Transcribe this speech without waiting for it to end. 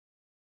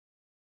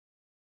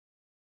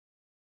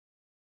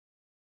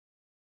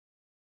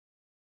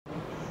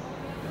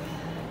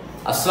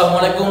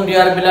Assalamualaikum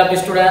dear beloved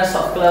students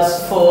of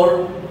class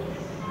 4.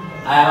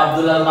 I am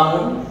Abdullah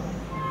Mamun.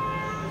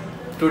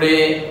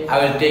 Today I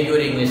will take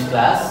your English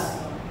class.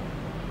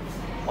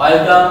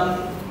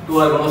 Welcome to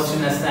our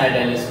University National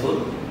Ideal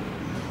School.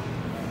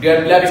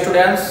 Dear beloved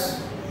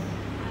students,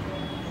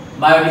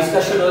 my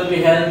discussion will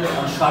be held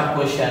on short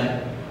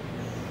question.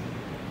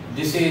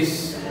 This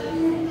is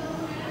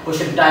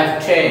question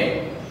type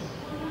 10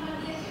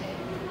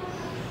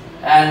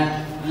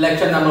 and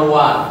lecture number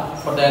 1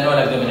 for the annual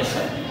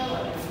examination.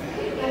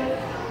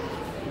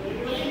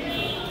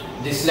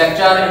 This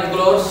lecture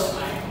includes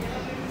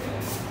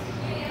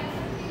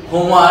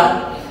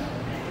homework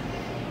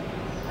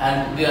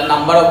and the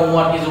number of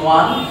homework is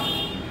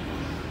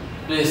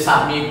 1. Please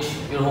submit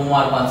your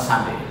homework on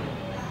Sunday.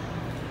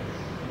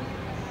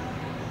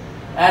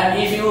 And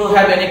if you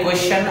have any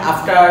question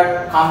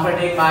after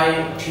completing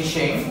my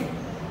teaching,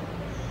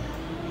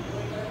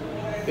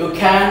 you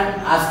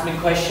can ask me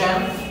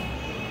question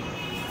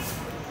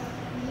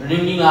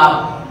ringing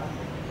up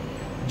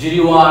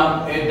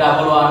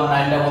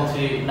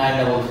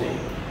 01-811-933-933.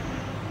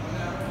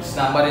 This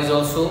number is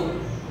also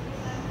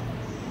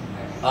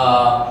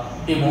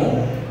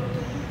Imo.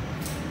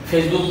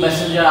 Facebook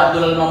Messenger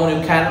Abdullah Mamun.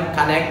 You can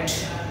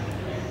connect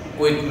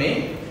with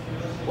me.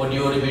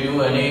 Audio review,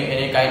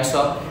 any kinds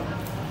of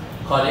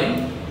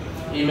calling.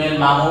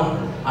 Email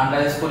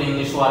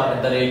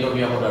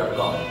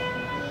mamun_englishword@yahoo.com.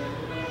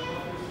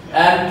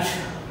 And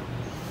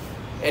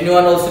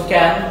anyone also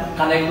can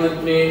connect with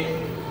me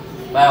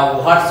by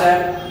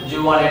WhatsApp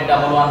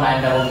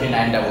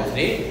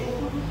 01811933933.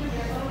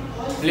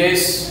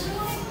 Please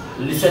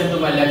listen to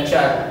my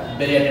lecture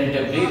very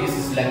attentively. This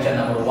is lecture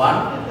number 1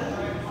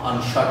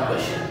 on short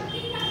question.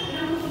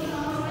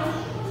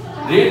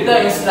 Read the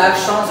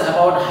instructions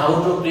about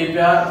how to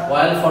prepare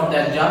well for the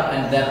exam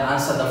and then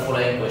answer the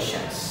following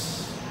questions.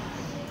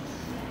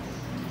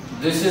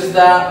 This is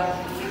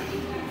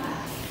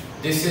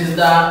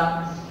the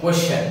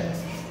question.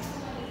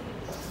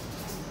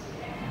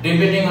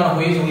 Depending on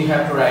which we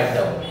have to write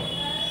down.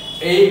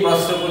 এই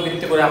প্রশ্নের উপর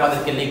ভিত্তি করে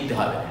আমাদেরকে লিখতে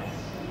হবে।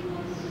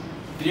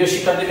 প্রিয়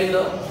শিক্ষার্থীবৃন্দ,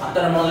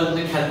 আপনারা মনোযোগ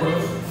দিয়ে খেয়াল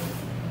করুন।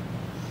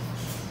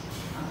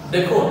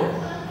 দেখুন,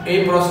 এই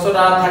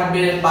প্রশ্নটা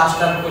থাকবে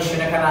 5টা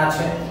কোশ্চেন এখানে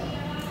আছে।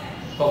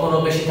 কখনো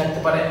বেশি থাকতে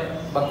পারে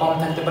বা কম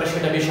থাকতে পারে,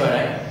 সেটা বিষয়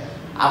নয়।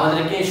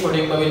 আমাদেরকে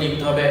সঠিকভাবে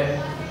লিখতে হবে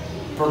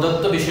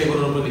প্রদত্ত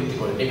বিষয়গুলোর উপর ভিত্তি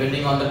করে,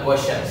 ডিপেন্ডিং অন দ্য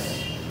কোশ্চেনস।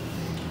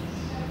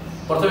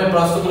 প্রথমে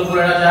প্রশ্নগুলো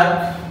পড়ে নেওয়া যাক।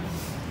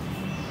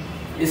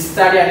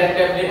 Study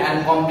attentively and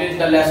complete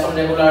the lesson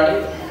regularly.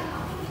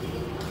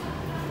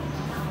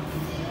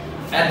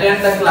 Attend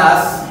the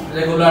class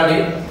regularly.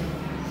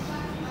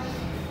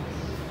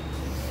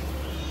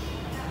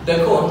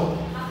 দেখুন,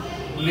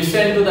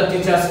 listen to the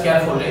teachers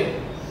carefully.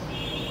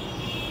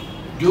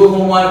 Do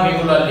homework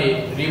regularly.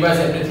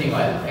 Revise everything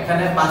well.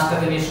 এখানে 5টা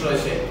জিনিস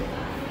রয়েছে।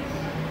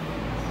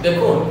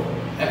 দেখুন,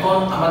 এখন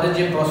আমাদের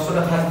যে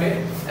প্রশ্নটা থাকবে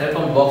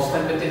এরকম বক্স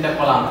থাকবে, 3টা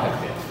কলাম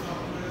থাকবে।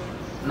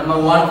 নাম্বার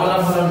 1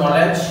 কলাম হলো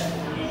knowledge,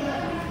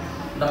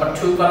 number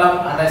 2 column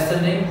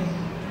understanding,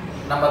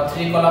 number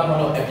 3 column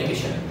হলো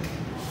অ্যাপ্লিকেশন।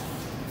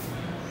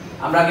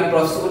 আমরা আগে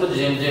প্রশ্নগুলো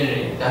জেনে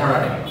ধারণা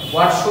নেই।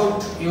 What should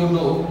you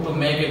do to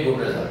make a good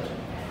result?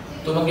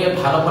 তোমাকে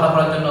ভালো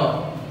ফলাফলের জন্য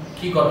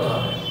কি করতে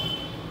হবে?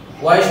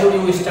 Why should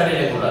you study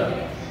regularly?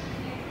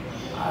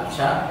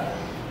 আচ্ছা,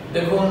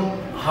 দেখুন,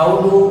 how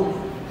do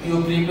you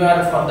prepare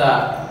for the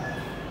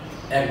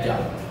exam?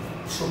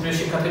 সুপ্রিয়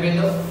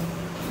শিক্ষার্থীবৃন্দ,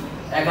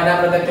 এখানে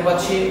আমরা দেখতে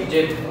পাচ্ছি যে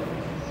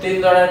 3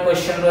 ধরনের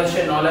কোশ্চেন রয়েছে: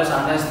 নলেজ,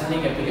 আন্ডারস্ট্যান্ডিং,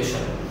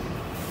 অ্যাপ্লিকেশন।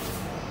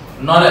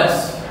 নলেজ,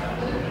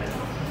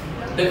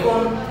 দেখুন,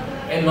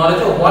 এই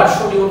নলেজে what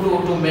should you do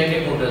to make a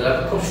good result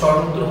খুব শর্ট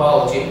উত্তর হওয়া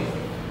উচিত।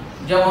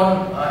 যেমন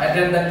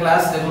attend the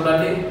class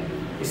regularly,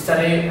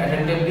 study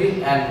attentively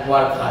and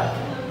work hard.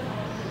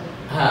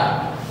 হ্যাঁ,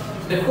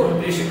 দেখুন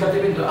প্রিয়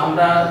শিক্ষার্থীবৃন্দ,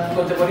 আমরা কি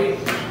করতে পারি?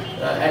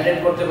 অ্যাটেন্ড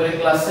করতে পারি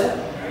ক্লাসে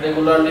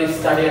regularly,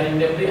 study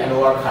attentively and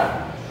work hard.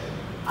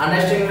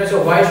 Understanding রয়েছে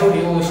why should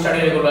you study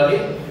regularly.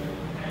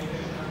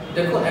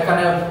 দেখুন,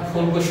 এখানে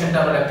ফুল কোশ্চেনটা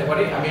আমরা লিখতে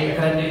পারি। আমি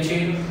এখানে দিয়েছি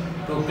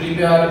to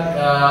prepare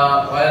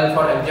well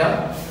for exam.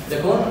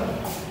 দেখুন,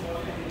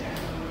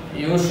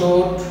 ইউ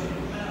শুড,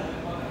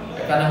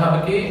 এখানে হবে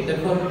কি?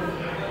 দেখুন,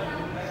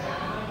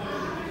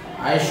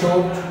 I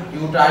should,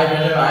 Yuta I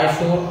value, I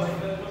should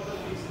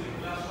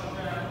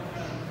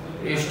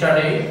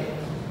study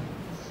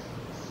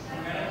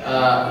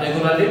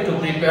regularly to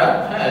prepare.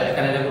 হ্যাঁ,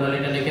 এখানে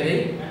রেগুলারলিটা লিখে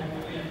দিই।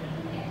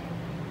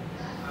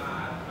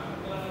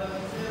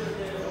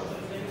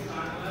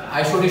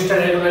 I should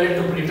study regularly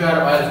to prepare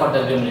well for the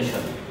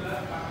examination.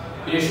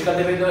 প্রিয়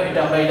শিক্ষার্থীবৃন্দ, এটা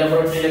আমরা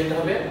ইলাবোরেটলি লিখতে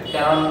হবে,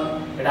 কারণ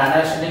এটা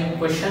আন্ডারস্ট্যান্ডিং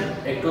কোশ্চেন,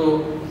 একটু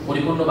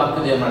পরিপূর্ণ বাক্য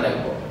দিয়ে আমরা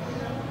লিখব।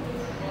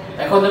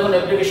 এখন দেখুন,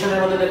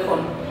 অ্যাপ্লিকেশনের মধ্যে দেখুন,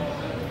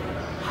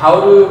 how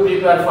do you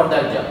prepare for the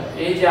exam.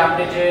 এই যে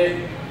আপনি যে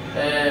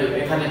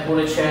এখানে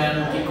পড়েছেন,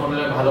 কি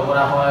করলে ভালো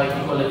করা হয়,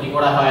 কি করলে কি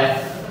করা হয়,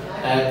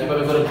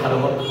 কিভাবে করে ভালো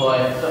করতে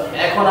হয়, তো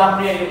এখন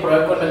আপনি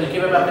প্রয়োগ করবেন যে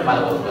কিভাবে আপনি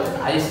ভালো করবেন।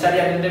 আই স্টাডি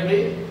অ্যাটেন্টিভলি,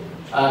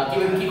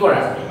 কিভাবে কি করেন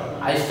আপনি?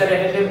 I study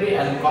attentively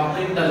and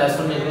complete the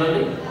lesson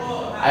regularly.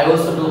 I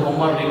also do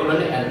homework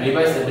regularly and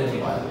revise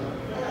everything well.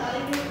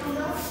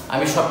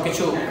 আমি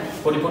সবকিছু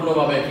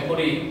পরিপূর্ণভাবে কি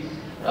করি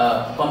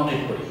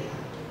কমপ্লিট করি।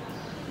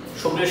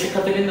 সুপ্রিয়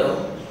শিক্ষার্থীবৃন্দ,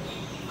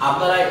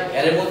 আপনারা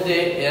এর মধ্যে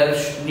এর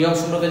নিয়ম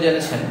সম্পর্কে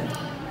জেনেছেন,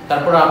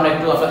 তারপর আমরা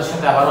একটু আপনাদের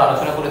সাথে আবারও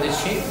আলোচনা করে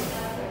দিচ্ছি।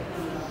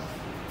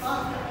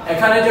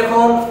 এখানে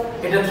যখন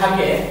এটা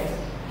থাকে,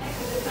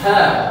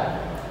 হ্যাঁ,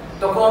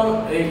 তখন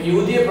ইউ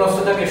দিয়ে প্রশ্ন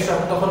থাকে,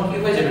 তখন কি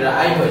হয়ে যাবে?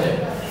 আই হয়ে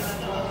যাবে।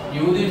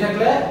 ইউ দিয়ে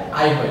থাকলে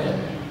আই হয়ে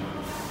যাবে।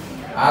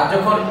 আর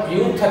যখন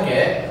ইউ থাকে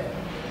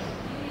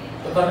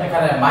তখন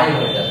এখানে মাই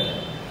হয়ে যাবে।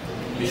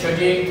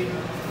 বিষয়টি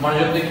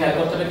মনোযোগ দিয়ে খেয়াল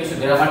করতে হবে। কিছু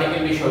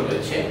গ্রামাটিক্যাল বিষয়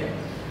রয়েছে,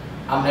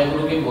 আমরা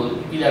এগুলোকে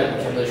ক্লিয়ার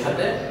করছি আপনাদের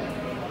সাথে।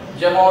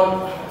 যেমন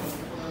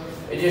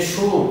এই যে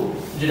শুড,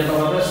 যেটা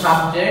বলা হবে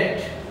সাবজেক্ট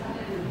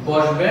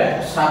বসবে,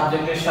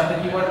 সাবজেক্টের সাথে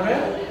কি বসবে?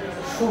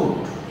 শুড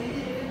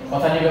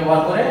কথাটি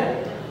ব্যবহার করে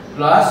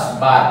প্লাস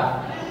বার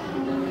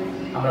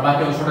আমরা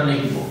বাকি অংশটা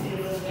লিখব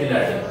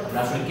ক্লিয়ারলি। আমরা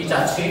আসলে কি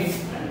চাচ্ছি,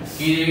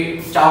 কি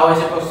চাওয়া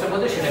হয়েছে প্রশ্নের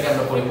মধ্যে, সেটাকে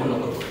আমরা পরিপূর্ণ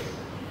করব।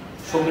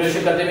 সুপ্রিয়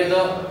শিক্ষার্থীবৃন্দ,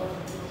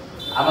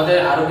 আমাদের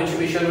আরো কিছু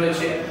বিষয়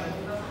রয়েছে,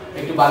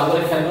 একটু ভালো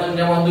করে খেয়াল করুন।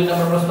 যেমন 2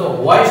 নম্বর প্রশ্ন,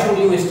 why should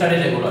you study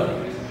regularly?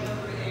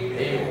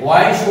 এই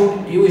why should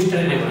you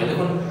study regularly,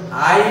 দেখুন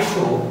আই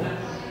শুড,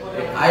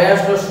 আই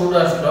আসলো, শুড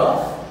আসলো,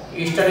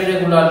 স্টাডি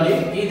রেগুলারলি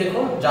কি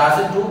দেখুন just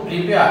to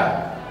prepare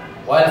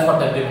well for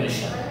the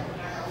examination.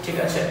 ঠিক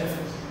আছে,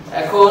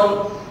 এখন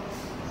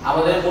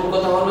আমাদের মূল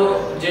কথা হলো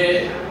যে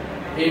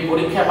এই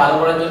পরীক্ষা ভালো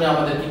করার জন্য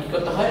আমাদের কি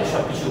করতে হয়?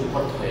 সব কিছু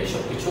করতে হয়।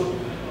 সব কিছু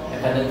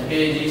এখান থেকে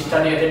যে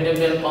study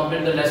অ্যাটেন্ডেবল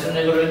complete the lesson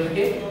regularly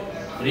থেকে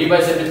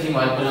রিভাইজ এভরিথিং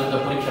ওয়েল পর্যন্ত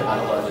পরীক্ষা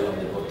ভালো করার জন্য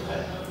আমাদের করতে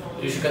হয়।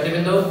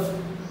 শিক্ষার্থীবৃন্দ,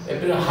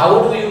 how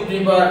do you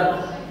prepare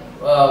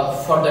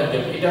for the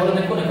exam? এটা হলো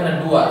দেখুন এখানে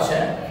ডু আছে,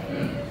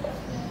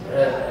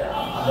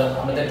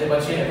 আমরা দেখতে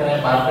পাচ্ছি এখানে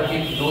ভার্বটা কি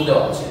ডু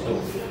দেওয়া আছে।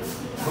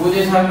 ডু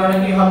দিয়ে থাকলে মানে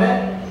কি হবে?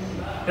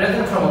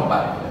 Present form of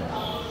verb,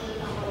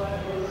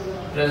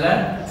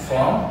 present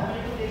form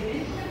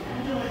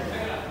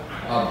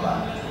of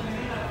verb,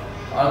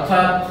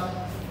 অর্থাৎ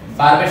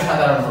ভার্বের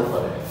সাধারণ রূপ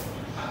হবে।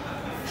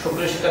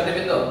 সুপ্রিয়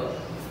শিক্ষার্থীবৃন্দ,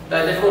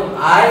 তাই দেখুন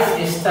I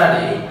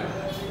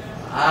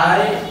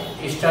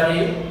study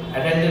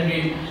attentively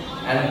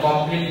and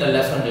complete the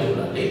lesson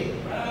regularly.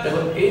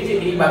 দেখুন এই যে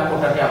এই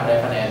বাক্যটাকে আমরা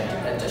এখানে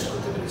অ্যাডজাস্ট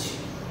করতে পেরেছি।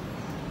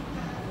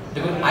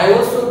 দেখুন I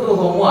also do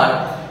homework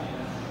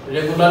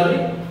regularly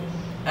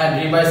and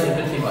revise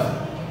everything well,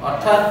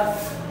 অর্থাৎ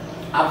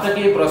আপনাকে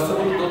এই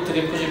প্রশ্নগুলো দূর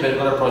থেকে খুঁজে বের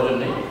করার প্রয়োজন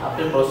নেই,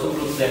 আপনি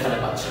প্রশ্নগুলো এখানে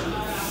পাচ্ছেন।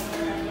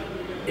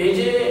 এই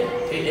যে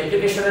এই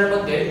অ্যাপ্লিকেশনের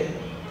মধ্যে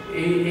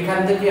এখান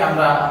থেকে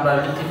আমরা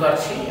লিখতে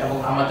পারছি এবং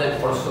আমাদের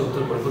প্রশ্ন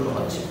উত্তর পরিপূর্ণ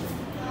হচ্ছে।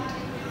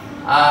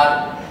 আর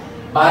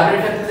ভার্বের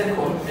ক্ষেত্রে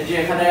দেখুন এই যে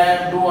এখানে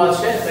ডু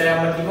আছে, তাই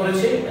আমরা কি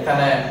করেছি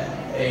এখানে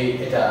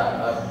এটা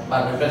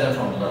ভার্বের প্রেজেন্ট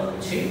ফর্ম ব্যবহার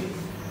করেছি।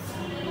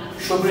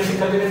 সুপ্রিয়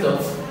শিক্ষার্থীবৃন্দ,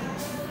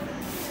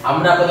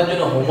 আমরা আপনাদের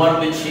জন্য হোমওয়ার্ক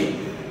দিচ্ছি।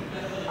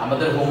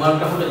 আমাদের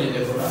হোমওয়ার্কটা হলো যে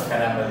দেখুন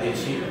এখানে আমরা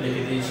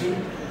লিখে দিয়েছি,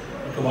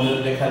 একটু মনোযোগ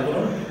দিয়ে খেয়াল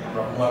করুন।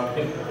 আমরা হোমওয়ার্কটা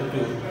একটু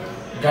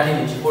জানিয়ে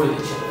দিচ্ছি, পড়ে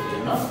দিচ্ছি আপনাদের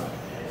জন্য।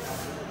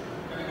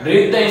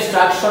 Read the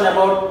instruction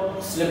about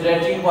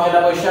celebrating Pohela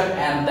Boishakh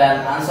and then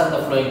answer the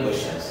following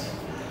questions.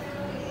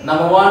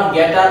 Number 1,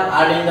 get up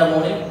early in the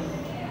morning,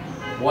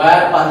 wear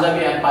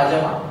Punjabi and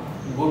pajama,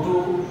 go to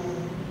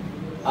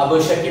a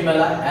Boishakhi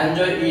Mela,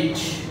 enjoy it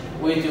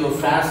with your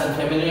friends and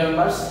family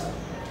members.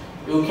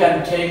 You can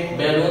take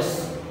balloons,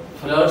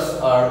 flowers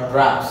or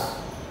drums.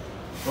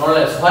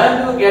 Knowledge, when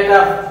do you get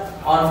up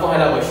on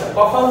Pohela Boishakh?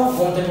 কখন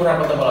ঘুম থেকে ওঠার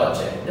কথা বলা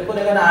হচ্ছে? দেখুন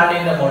এখানে early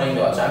in the morning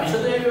দেওয়া আছে। আমি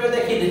শুধু এইভাবে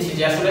দেখিয়ে দিচ্ছি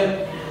যে আসলে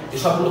এই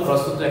সবগুলো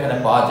প্রস্তুত এখানে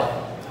পাওয়া যায়।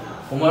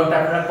 হোমওয়ার্কটা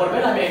আপনারা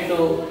করবেন, আমি একটু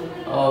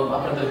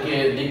আপনাদেরকে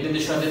দিক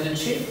নির্দেশনা দিয়ে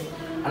দিচ্ছি।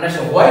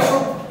 Understand, why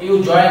should you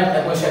join এ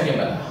বৈশাখী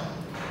মেলা?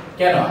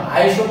 কেন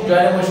আই শুড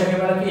জয়েন এ বৈশাখী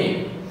মেলা? কি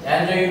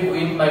enjoy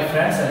with my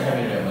friends and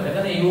family member.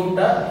 এখানে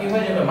ইউটা কি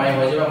হয়ে যাবে? মাই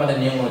হয়ে যাবে আমাদের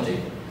নিয়ম অনুযায়ী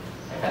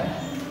এখানে।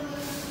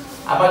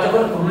 আবার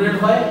যখন প্লুরাল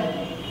হয়,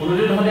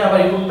 প্লুরাল হলে আবার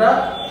ইউটা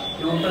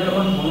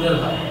যখন প্লুরাল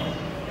হয়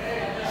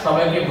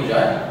সবাইকে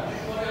বোঝায়,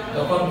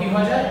 তখন কি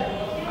হয়ে যায়?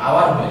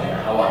 আওয়ার হয়ে যায়,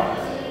 আওয়ার।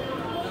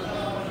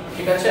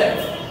 ঠিক আছে,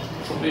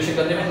 সুপ্রিয়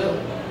শিক্ষার্থীবৃন্দ,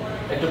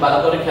 একটু ভালো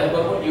করে খেয়াল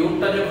করবো।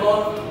 ইউটা যখন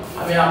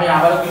আমি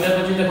আবারও ক্লিয়ার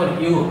করছি, দেখুন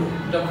ইউ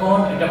যখন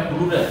এটা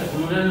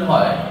প্লুরাল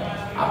হয়,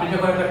 আপনি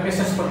যখন একটা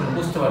পেসেজ করবেন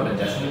বুঝতে পারবেন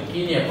যে আসলে কি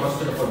নিয়ে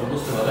প্রশ্নটা করবেন,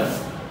 বুঝতে পারবেন,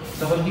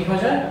 তখন কি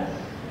হয়ে যায়?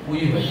 উই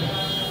হয়ে যায়।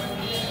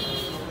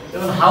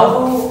 যেমন হাউ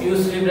ডু ইউ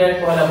সেলিব্রেট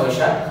পয়লা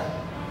বৈশাখ?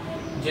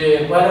 যে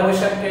পয়লা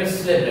বৈশাখকে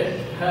সেলিব্রেট,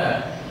 হ্যাঁ,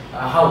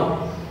 how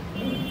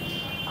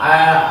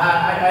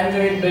I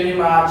enjoy it very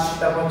much.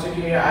 তারপর হচ্ছে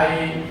কি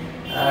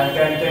I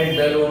can take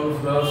balloon,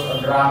 flowers or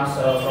drums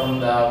from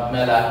the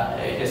mela,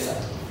 etc.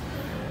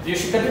 যে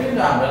শিক্ষার্থী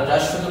কিন্তু আমরা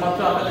জাস্ট শুধুমাত্র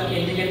আপনাদেরকে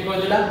ইন্ডিকেট করে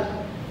দিলাম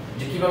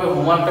যে কিভাবে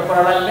হোমওয়ার্কটা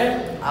করা লাগবে।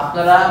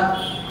 আপনারা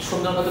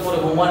সুন্দর মতো করে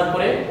হোমওয়ার্ক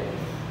করে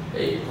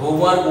এই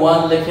হোমওয়ার্ক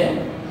 1 লিখে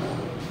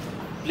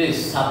প্লিজ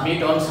সাবমিট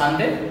অন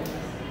সানডে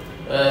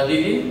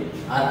দিদি।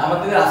 আর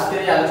আমাদের আজকের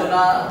এই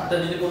আলোচনাতে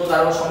যদি কোনো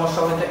কারো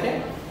সমস্যা হয়ে থাকে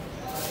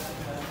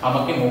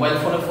আমাকে মোবাইল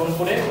ফোনে ফোন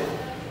করে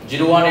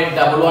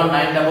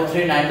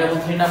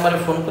 01811933933 নাম্বারে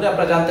ফোন করে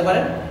আপনারা জানতে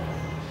পারেন।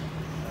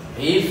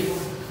 If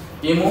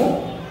imo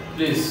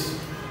please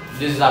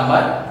this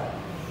number,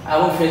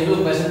 এবং ফেসবুক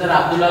মেসেঞ্জার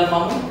আব্দুল্লাহ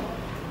মামুন,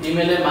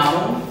 ইমেলে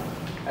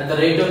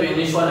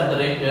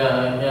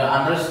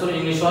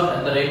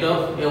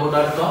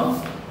mamun@english1@_english1@yahoo.com,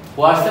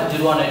 হোয়াটসঅ্যাপ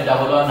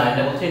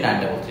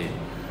 01811933933।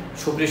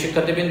 সুপ্রিয়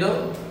শিক্ষার্থীবৃন্দ,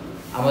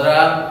 আমরা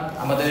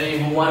আমাদের এই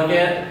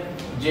হোমওয়ার্কের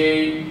যে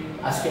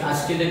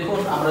আজকে দেখুন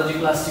আমরা যে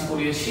ক্লাসটি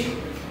করিয়েছি,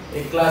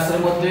 এই ক্লাসের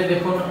মধ্যে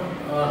দেখুন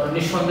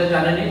নিঃসন্দেহে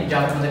জানেনই যে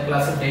আমাদের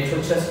ক্লাসের ডেট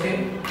হচ্ছে আজকে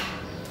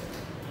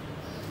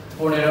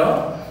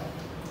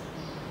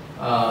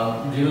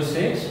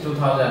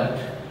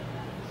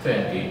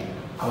 15/06/2020।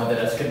 আমাদের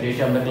আজকে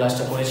ডেটে আমরা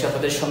ক্লাসটা করেছি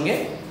আপনাদের সঙ্গে।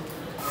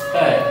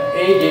 হ্যাঁ,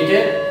 এই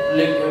ডেটের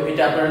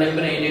এটা আপনারা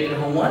লিখবেন, এই ডেটের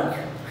হোমওয়ার্ক।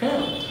 হ্যাঁ,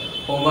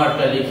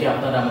 হোমওয়ার্কটা লিখে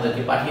আপনারা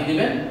আমাদেরকে পাঠিয়ে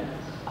দিবেন।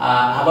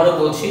 আবারও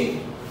বলছি,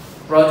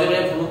 প্রয়োজনে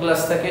পুরো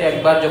ক্লাস থেকে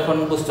একবার যখন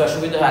বুঝতে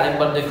অসুবিধা হয়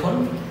আরেকবার দেখুন,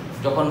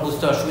 যখন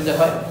বুঝতে অসুবিধা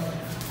হয়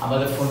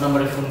আমাদের ফোন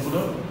নাম্বারে ফোন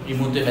করুন,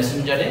 ইমোতে,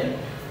 মেসেঞ্জারে,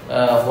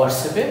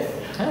 হোয়াটসঅ্যাপে।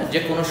 হ্যাঁ, যে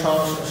কোনো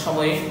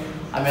সময়ে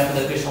আমি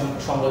আপনাদেরকে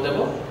সঙ্গ দেব।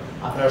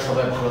 আপনারা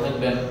সবাই ভালো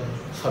থাকবেন,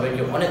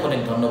 সবাইকে অনেক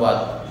অনেক ধন্যবাদ।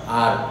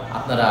 আর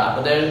আপনারা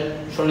আপনাদের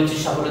সুনিশ্চিত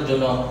সাফল্যের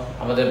জন্য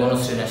আমাদের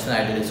বনশ্রী ন্যাশনাল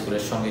আইডিয়াল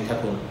স্কুলের সঙ্গেই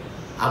থাকুন।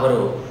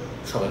 আবারও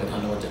সবাইকে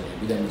ধন্যবাদ জানিয়ে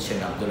বিদায় নিচ্ছেন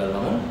আব্দুল্লাহ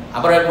মামুন।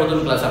 আবার এক নতুন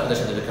ক্লাস আপনাদের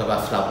সাথে দেখা হবে।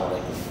 আসসালামু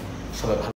আলাইকুম, সবাই ভালো।